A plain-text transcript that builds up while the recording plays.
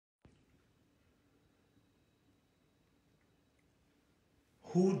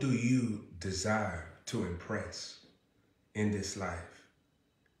Who do you desire to impress in this life?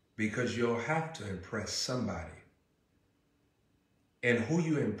 Because you'll have to impress somebody. And who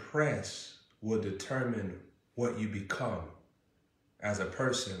you impress will determine what you become as a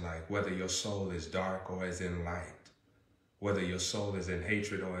person, like whether your soul is dark or is in light, whether your soul is in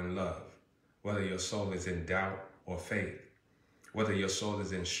hatred or in love, whether your soul is in doubt or faith, whether your soul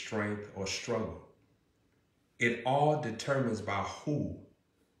is in strength or struggle. It all determines by who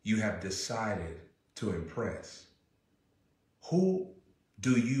you have decided to impress. Who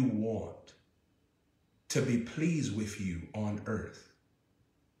do you want to be pleased with you on earth?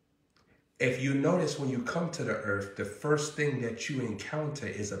 If you notice, when you come to the earth, the first thing that you encounter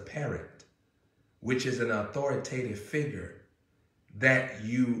is a parent, which is an authoritative figure that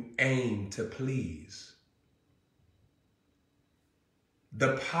you aim to please.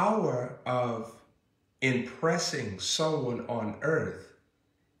 The power of impressing someone on earth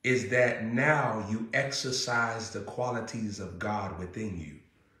is that now you exercise the qualities of God within you.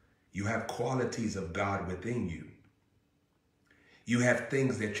 You have qualities of God within you. You have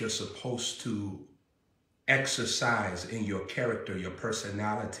things that you're supposed to exercise in your character, your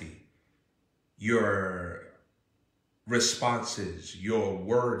personality, your responses, your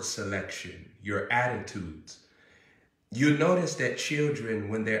word selection, your attitudes. You notice that children,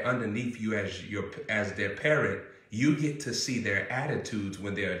 when they're underneath you as their parent, you get to see their attitudes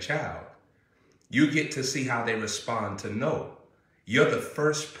when they're a child. You get to see how they respond to no. You're the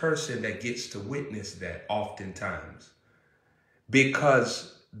first person that gets to witness that oftentimes,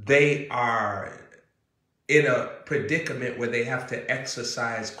 because they are in a predicament where they have to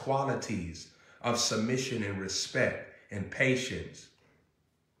exercise qualities of submission and respect and patience.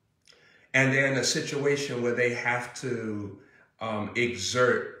 And they're in a situation where they have to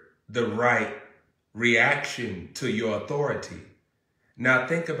exert the right reaction to your authority. Now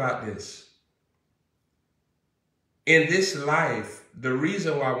think about this. In this life, the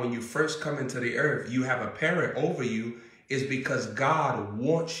reason why when you first come into the earth, you have a parent over you is because God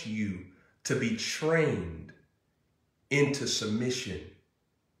wants you to be trained into submission.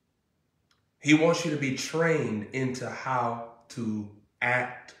 He wants you to be trained into how to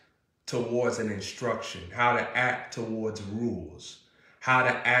act towards an instruction, how to act towards rules, how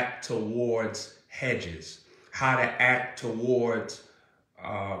to act towards hedges, how to act towards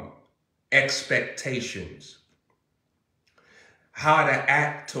expectations, how to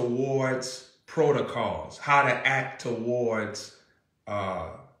act towards protocols, how to act towards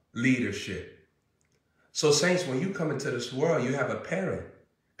leadership. So saints, when you come into this world, you have a parent,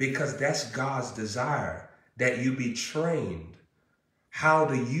 because that's God's desire, that you be trained how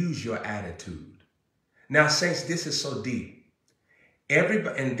to use your attitude. Now, saints, this is so deep.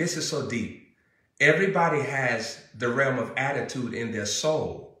 Everybody has the realm of attitude in their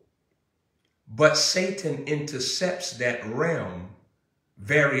soul, but Satan intercepts that realm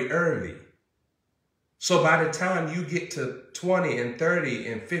very early. So by the time you get to 20 and 30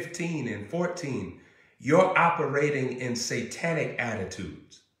 and 15 and 14, you're operating in satanic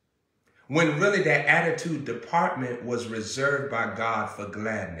attitudes, when really that attitude department was reserved by God for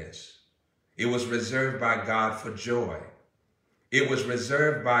gladness. It was reserved by God for joy. It was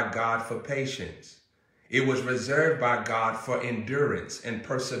reserved by God for patience. It was reserved by God for endurance and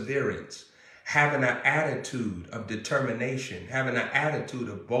perseverance, having an attitude of determination, having an attitude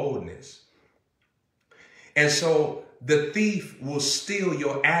of boldness. And so the thief will steal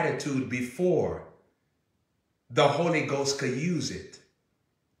your attitude before the Holy Ghost could use it.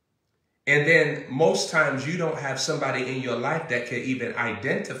 And then most times you don't have somebody in your life that can even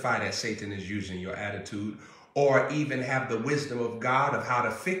identify that Satan is using your attitude, or even have the wisdom of God of how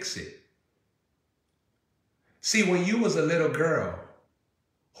to fix it. See, when you was a little girl,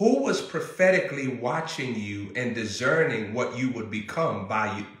 who was prophetically watching you and discerning what you would become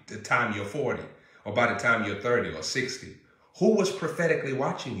by the time you're 40, or by the time you're 30 or 60? Who was prophetically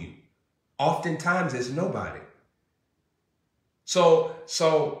watching you? Oftentimes it's nobody. So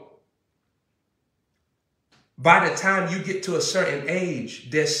by the time you get to a certain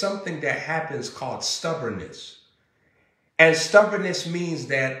age, there's something that happens called stubbornness. And stubbornness means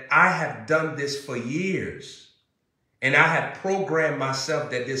that I have done this for years, and I have programmed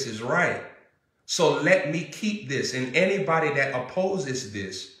myself that this is right. So let me keep this. And anybody that opposes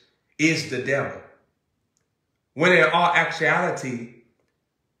this is the devil. When in all actuality,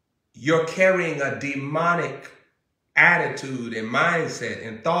 you're carrying a demonic attitude and mindset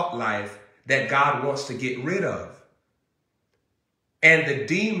and thought life that God wants to get rid of. And the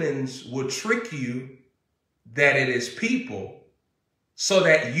demons will trick you that it is people, so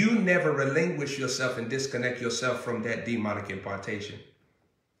that you never relinquish yourself and disconnect yourself from that demonic impartation.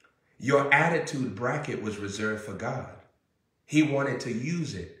 Your attitude bracket was reserved for God. He wanted to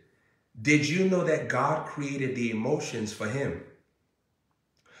use it. Did you know that God created the emotions for him?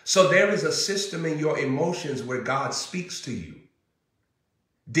 So there is a system in your emotions where God speaks to you.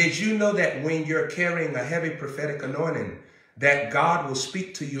 Did you know that when you're carrying a heavy prophetic anointing, that God will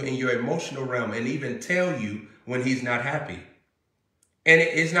speak to you in your emotional realm and even tell you when he's not happy? And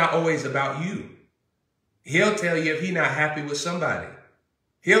it's not always about you. He'll tell you if he's not happy with somebody.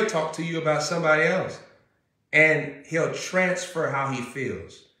 He'll talk to you about somebody else. And he'll transfer how he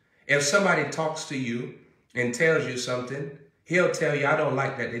feels. If somebody talks to you and tells you something, he'll tell you, I don't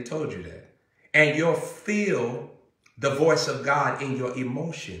like that they told you that. And you'll feel the voice of God in your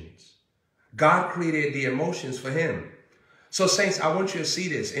emotions. God created the emotions for him. So saints, I want you to see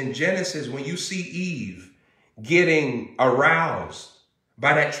this. In Genesis, when you see Eve getting aroused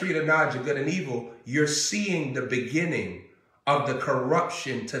by that tree of knowledge of good and evil, you're seeing the beginning of the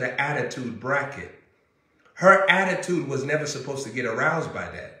corruption to the attitude bracket. Her attitude was never supposed to get aroused by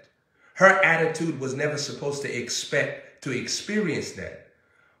that. Her attitude was never supposed to expect to experience that.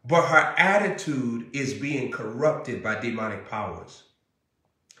 But her attitude is being corrupted by demonic powers.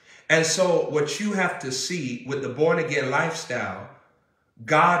 And so what you have to see with the born-again lifestyle,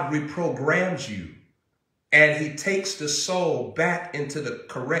 God reprograms you. And he takes the soul back into the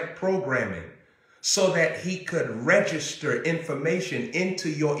correct programming so that he could register information into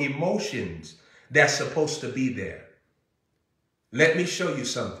your emotions that's supposed to be there. Let me show you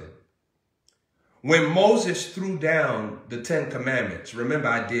something. When Moses threw down the 10 Commandments, remember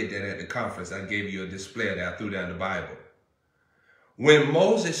I did that at the conference. I gave you a display that I threw down the Bible. When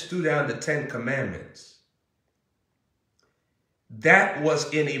Moses threw down the 10 Commandments, that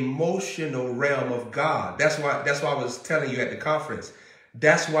was an emotional realm of God. That's why I was telling you at the conference.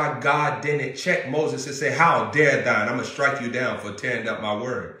 That's why God didn't check Moses and say, how dare thou? I'm going to strike you down for tearing up my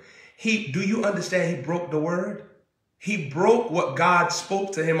word. Do you understand he broke the word? He broke what God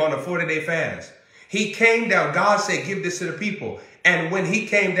spoke to him on a 40-day fast. He came down. God said, give this to the people. And when he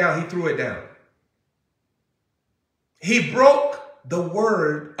came down, he threw it down. He broke the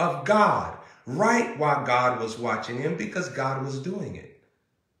word of God right while God was watching him because God was doing it.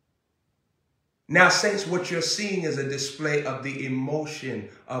 Now, saints, what you're seeing is a display of the emotion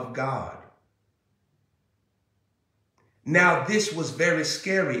of God. Now, this was very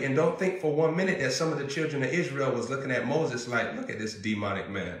scary. And don't think for 1 minute that some of the children of Israel was looking at Moses like, look at this demonic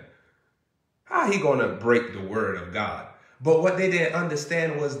man. How he going to break the word of God? But what they didn't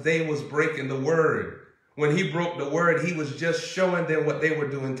understand was they was breaking the word. When he broke the word, he was just showing them what they were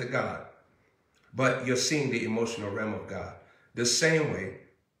doing to God. But you're seeing the emotional realm of God. The same way,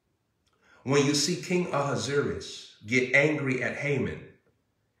 when you see King Ahasuerus get angry at Haman,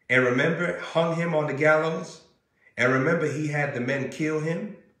 and remember, hung him on the gallows, and remember he had the men kill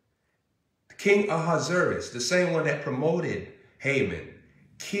him. King Ahasuerus, the same one that promoted Haman,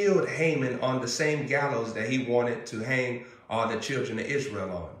 killed Haman on the same gallows that he wanted to hang all the children of Israel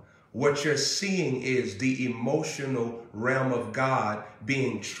on. What you're seeing is the emotional realm of God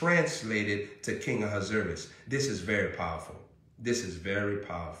being translated to King Ahasuerus. This is very powerful. This is very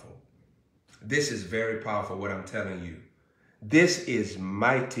powerful. This is very powerful what I'm telling you. This is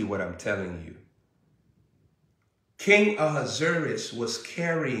mighty what I'm telling you. King Ahasuerus was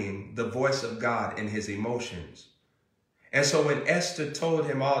carrying the voice of God in his emotions. And so when Esther told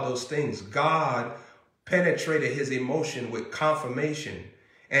him all those things, God penetrated his emotion with confirmation.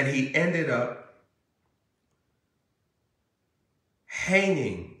 And he ended up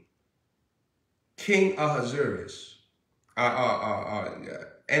hanging King Ahasuerus,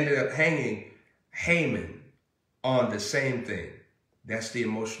 ended up hanging Haman on the same thing. That's the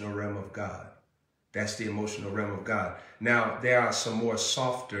emotional realm of God. That's the emotional realm of God. Now, there are some more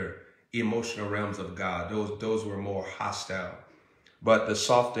softer emotional realms of God. Those were more hostile. But the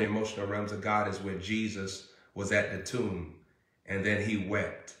softer emotional realms of God is where Jesus was at the tomb and then he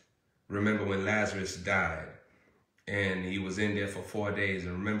wept. Remember when Lazarus died and he was in there for 4 days.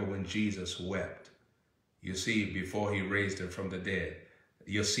 And remember when Jesus wept. You see, before he raised him from the dead,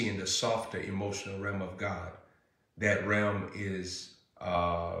 you're seeing the softer emotional realm of God. That realm is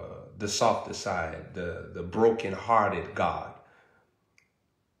the softer side, the broken-hearted God.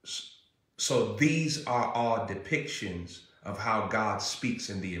 So these are all depictions of how God speaks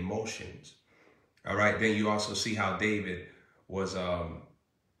in the emotions. All right. Then you also see how David was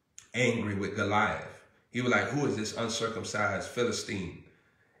angry with Goliath. He was like, who is this uncircumcised Philistine?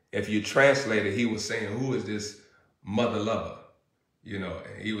 If you translate it, he was saying, who is this mother lover? You know,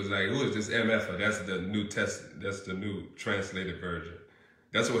 he was like, who is this MFer? That's the New Testament. That's the new translated version.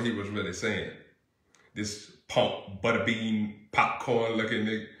 That's what he was really saying. This punk, butterbean, popcorn looking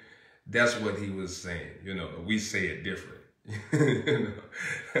nigga. That's what he was saying. You know, we say it different. You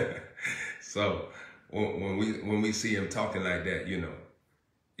know? So when we see him talking like that, you know,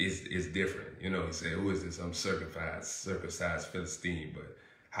 it's different. You know, he said, who is this circumcised Philistine? But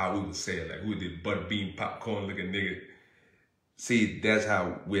how we would say it, like, who did butterbean popcorn looking nigga? See, that's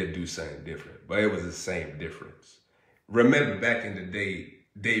how we'd do something different. But it was the same difference. Remember back in the day,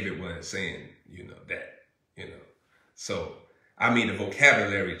 David wasn't saying, you know, that, you know. So, I mean, the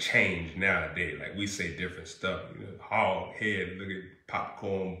vocabulary changed nowadays. Like, we say different stuff. You know, hog head, look at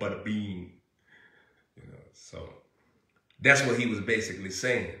popcorn, butterbean. You know, so that's what he was basically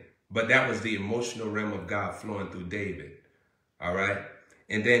saying. But that was the emotional realm of God flowing through David. All right?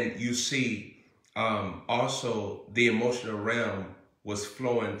 And then you see also the emotional realm was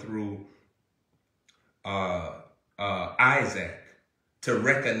flowing through Isaac to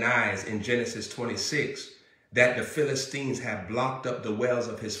recognize in Genesis 26 that the Philistines have blocked up the wells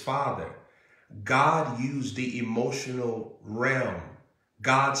of his father. God used the emotional realm.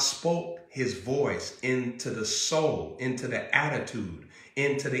 God spoke his voice into the soul, into the attitude,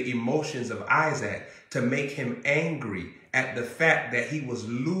 into the emotions of Isaac to make him angry at the fact that he was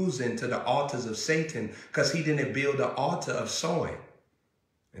losing to the altars of Satan because he didn't build the altar of sowing.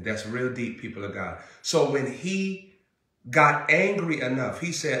 And that's real deep, people of God. So when he got angry enough,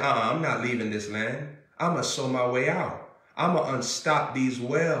 he said, I'm not leaving this land. I'm going to sow my way out. I'm going to unstop these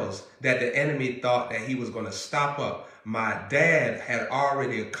wells that the enemy thought that he was going to stop up. My dad had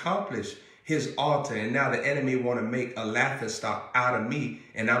already accomplished his altar, and now the enemy want to make a laughingstock out of me,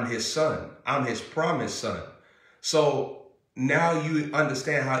 and I'm his son. I'm his promised son. So now you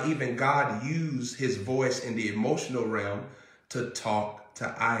understand how even God used his voice in the emotional realm to talk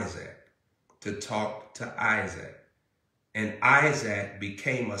to Isaac, And Isaac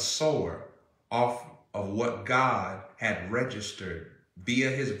became a sower off of what God had registered via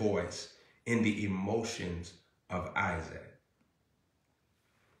his voice in the emotions of Isaac.